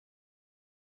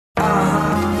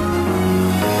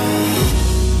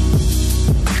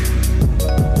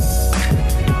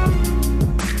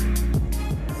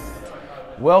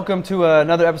Welcome to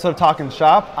another episode of Talkin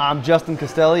Shop. I'm Justin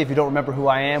Castelli, if you don't remember who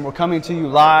I am. We're coming to you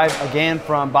live again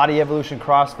from Body Evolution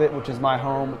CrossFit, which is my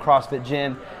home CrossFit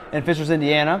gym in Fishers,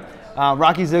 Indiana.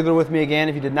 Rockie Zeigler with me again.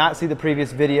 If you did not see the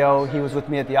previous video, he was with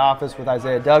me at the office with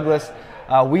Isaiah Douglas.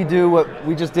 We do what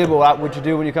we just did, what you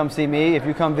do when you come see me. If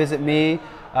you come visit me,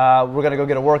 we're going to go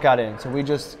get a workout in. So we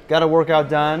just got a workout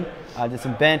done, did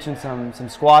some bench and some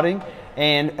squatting.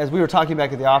 And as we were talking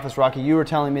back at the office, Rocky, you were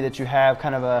telling me that you have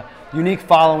kind of a unique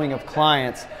following of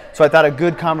clients. So I thought a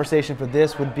good conversation for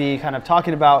this would be kind of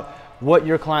talking about what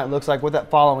your client looks like, what that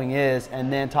following is,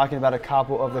 and then talking about a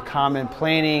couple of the common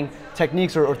planning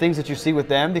techniques or things that you see with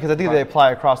them, because I think they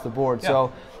apply across the board. Yeah.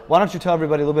 So why don't you tell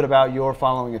everybody a little bit about your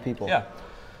following of people? Yeah.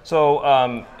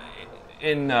 So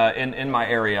in my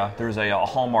area, there's a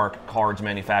Hallmark cards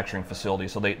manufacturing facility.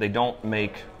 So they don't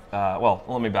make, well,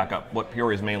 let me back up. What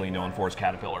Peoria is mainly known for is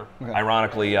Caterpillar. Okay.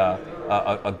 Ironically,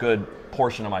 a good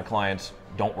portion of my clients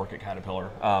don't work at Caterpillar,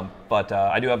 but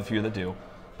I do have a few that do.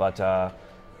 But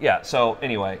yeah, so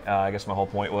anyway, I guess my whole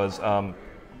point was,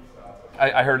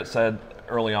 I heard it said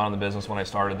early on in the business when I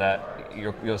started that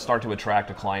you'll start to attract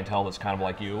a clientele that's kind of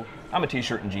like you. I'm a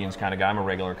t-shirt and jeans kind of guy. I'm a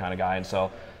regular kind of guy, and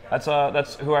so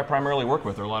that's who I primarily work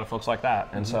with. There are a lot of folks like that,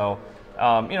 and so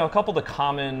you know, a couple of the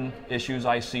common issues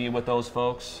I see with those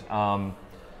folks,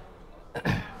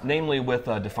 namely with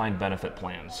defined benefit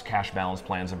plans, cash balance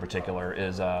plans in particular,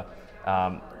 is at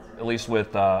least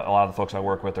with a lot of the folks I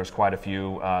work with, there's quite a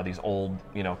few these old,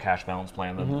 you know, cash balance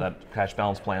plans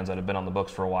that have been on the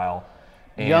books for a while.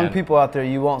 And young people out there,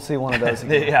 you won't see one of those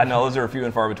again. Yeah, no, those are few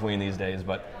and far between these days.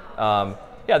 But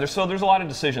yeah, there's a lot of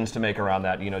decisions to make around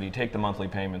that. You know, do you take the monthly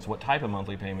payments? What type of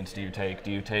monthly payments do you take?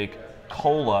 Do you take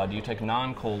COLA? Do you take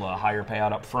non-COLA? Higher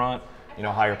payout up front? You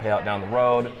know, higher payout down the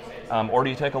road? Or do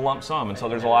you take a lump sum? And so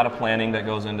there's a lot of planning that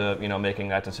goes into, you know, making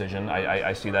that decision.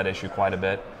 I see that issue quite a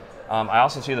bit. I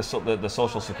also see the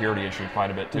Social Security issue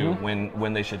quite a bit too,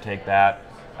 when they should take that.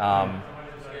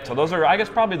 So those are, I guess,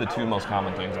 probably the two most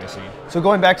common things I see. So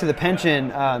going back to the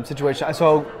pension situation,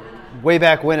 so way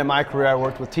back when in my career I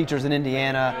worked with teachers in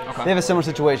Indiana. Okay. They have a similar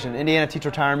situation. Indiana Teacher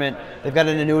Retirement, they've got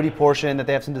an annuity portion that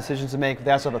they have some decisions to make.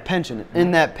 They also have a pension.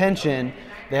 In that pension,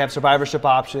 they have survivorship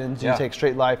options. You take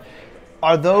straight life.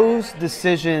 Are those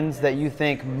decisions that you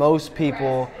think most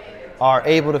people are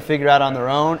able to figure out on their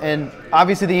own? And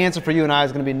obviously the answer for you and I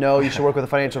is going to be no, you should work with a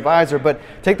financial advisor, but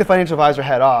take the financial advisor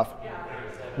hat off.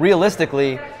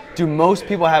 Realistically, do most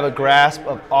people have a grasp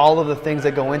of all of the things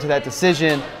that go into that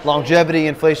decision, longevity,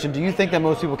 inflation? Do you think that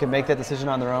most people can make that decision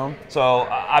on their own? So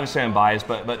obviously I'm biased,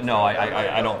 but no,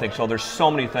 I don't think so. There's so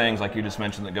many things, like you just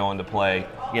mentioned, that go into play.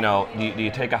 You know, do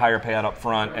you take a higher payout up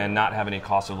front and not have any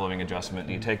cost of living adjustment?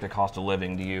 Do you take the cost of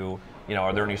living? Do you know,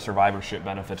 are there any survivorship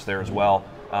benefits there as well?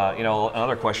 You know,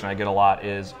 another question I get a lot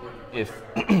is, if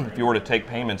you were to take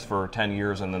payments for 10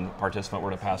 years and then the participant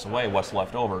were to pass away, what's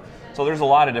left over? So there's a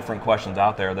lot of different questions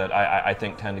out there that I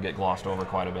think tend to get glossed over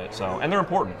quite a bit. So, and they're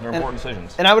important. They're important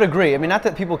decisions. And I would agree. I mean, not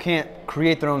that people can't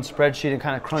create their own spreadsheet and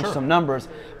kind of crunch some numbers,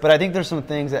 but I think there's some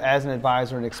things that as an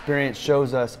advisor and experience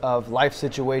shows us of life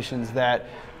situations that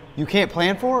you can't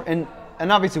plan for, and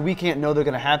obviously we can't know they're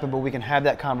going to happen, but we can have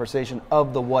that conversation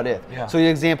of the what if. Yeah. So the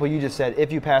example you just said,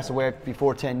 if you pass away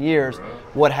before 10 years,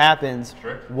 what happens?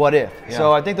 What if? Yeah.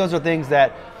 So I think those are things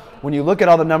that when you look at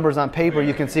all the numbers on paper,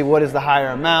 you can see what is the higher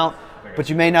amount, but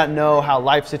you may not know how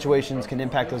life situations can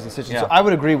impact those decisions. Yeah. So I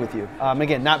would agree with you.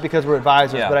 Again, not because we're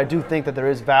advisors, but I do think that there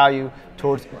is value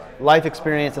towards life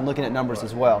experience and looking at numbers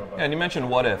as well. Yeah, and you mentioned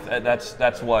what if.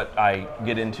 That's what I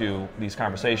get into these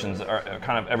conversations.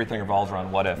 Kind of everything revolves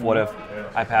around what if. What if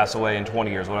I pass away in 20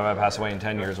 years? What if I pass away in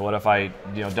 10 years? What if I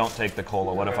don't take the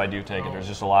COLA? What if I do take it? There's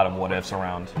just a lot of what ifs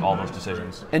around all those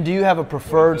decisions. And do you have a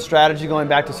preferred strategy going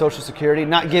back to Social Security?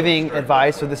 Not giving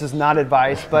advice, so this is not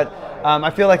advice, but I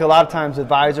feel like a lot of times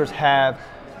advisors have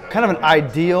kind of an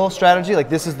ideal strategy, like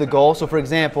this is the goal. So for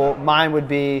example, mine would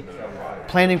be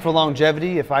planning for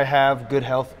longevity. If I have good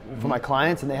health for my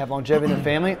clients and they have longevity in their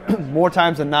family, more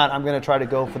times than not, I'm going to try to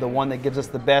go for the one that gives us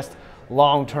the best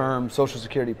long-term Social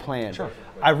Security plan. Sure.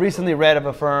 I recently read of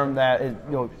a firm that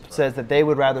says that they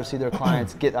would rather see their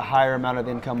clients get a higher amount of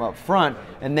income up front,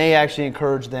 and they actually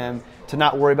encourage them to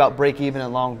not worry about break-even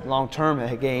and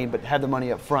long-term gain, but have the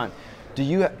money up front. Do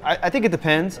you? I think it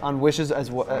depends on wishes, as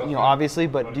well, obviously.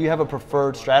 But do you have a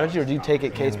preferred strategy, or do you take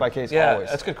it case by case? Yeah, always?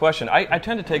 That's a good question. I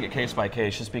tend to take it case by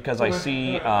case, just because I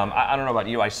see. I don't know about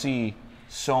you. I see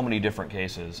so many different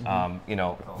cases. You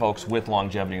know, folks with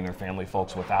longevity in their family,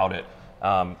 folks without it,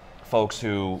 folks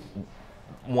who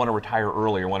want to retire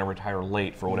early or want to retire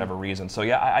late for whatever reason. So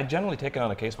yeah, I generally take it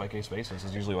on a case by case basis.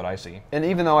 Is usually what I see. And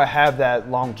even though I have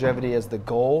that longevity as the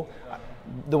goal,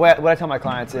 what I tell my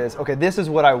clients is, okay, this is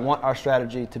what I want our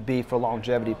strategy to be for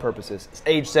longevity purposes.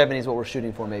 Age 70 is what we're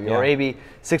shooting for maybe, or maybe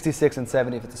 66 and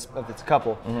 70 if it's a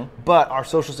couple. But our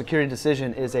Social Security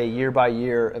decision is a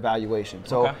year-by-year evaluation.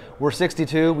 So we're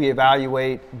 62, we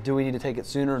evaluate, do we need to take it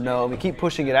sooner? No, and we keep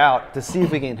pushing it out to see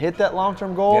if we can hit that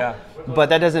long-term goal. But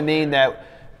that doesn't mean that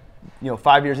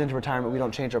 5 years into retirement, we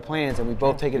don't change our plans and we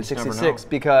both take it at 66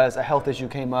 because a health issue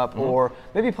came up, or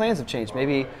maybe plans have changed.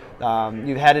 Maybe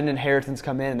you've had an inheritance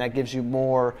come in and that gives you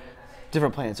more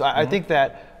different plans. So I think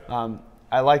that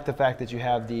I like the fact that you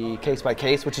have the case by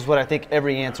case, which is what I think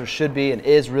every answer should be and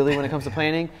is really when it comes to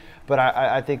planning. But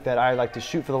I think that I like to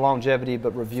shoot for the longevity,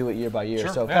 but review it year by year.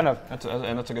 Sure, so that's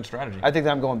a good strategy. I think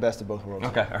that I'm going best of both worlds.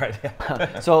 Okay, all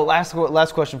right. So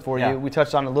last question for you. We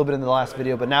touched on it a little bit in the last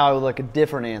video, but now I would like a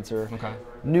different answer. Okay.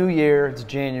 New year, it's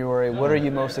January. What are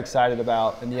you most excited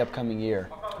about in the upcoming year?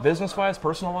 Business-wise,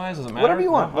 personal-wise, does it matter? Whatever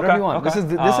you want. Whatever you want. Okay.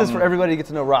 This is for everybody to get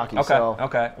to know Rockie. Okay. So.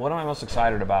 Okay. What am I most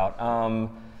excited about?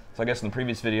 So I guess in the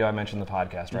previous video I mentioned the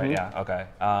podcast, right? Yeah.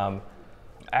 Okay.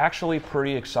 Actually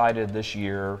pretty excited this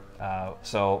year.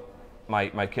 So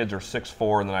my kids are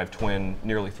 6'4", and then I have twin,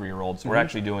 nearly 3-year-olds. So we're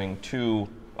actually doing two,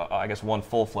 I guess one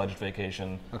full-fledged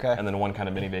vacation, and then one kind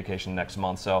of mini vacation next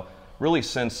month. So really,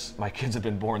 since my kids have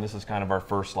been born, this is kind of our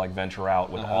first like venture out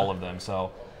with all of them.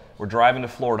 So we're driving to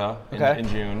Florida in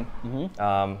June.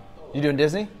 You doing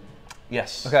Disney?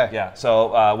 Yes. Okay. Yeah.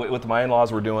 So with my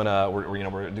in-laws, we're doing we're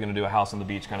going to do a house on the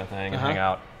beach kind of thing and hang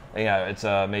out. And yeah, it's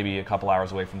maybe a couple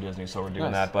hours away from Disney, so we're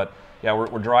doing that. But yeah,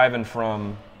 we're driving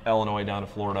from Illinois down to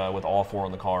Florida with all 4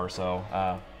 in the car.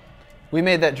 So we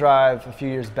made that drive a few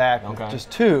years back with just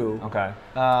 2.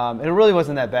 And it really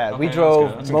wasn't that bad. We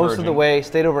drove most of the way,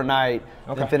 stayed overnight,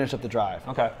 and finished up the drive.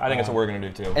 I think that's what we're going to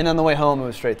do too. And on the way home, it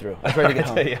was straight through. I was ready to get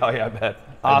home. Yeah, I bet.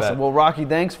 Awesome. Well, Rockie,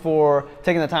 thanks for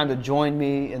taking the time to join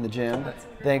me in the gym.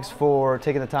 Thanks for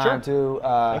taking the time to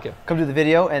come to the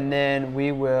video, and then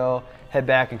we will head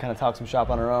back and kind of talk some shop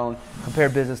on our own, compare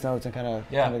business notes, and kind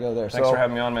of go there. Thanks for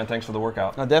having me on, man. Thanks for the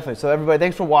workout. No, definitely. So everybody,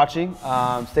 thanks for watching.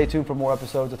 Stay tuned for more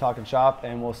episodes of Talkin Shop,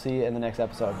 and we'll see you in the next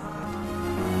episode.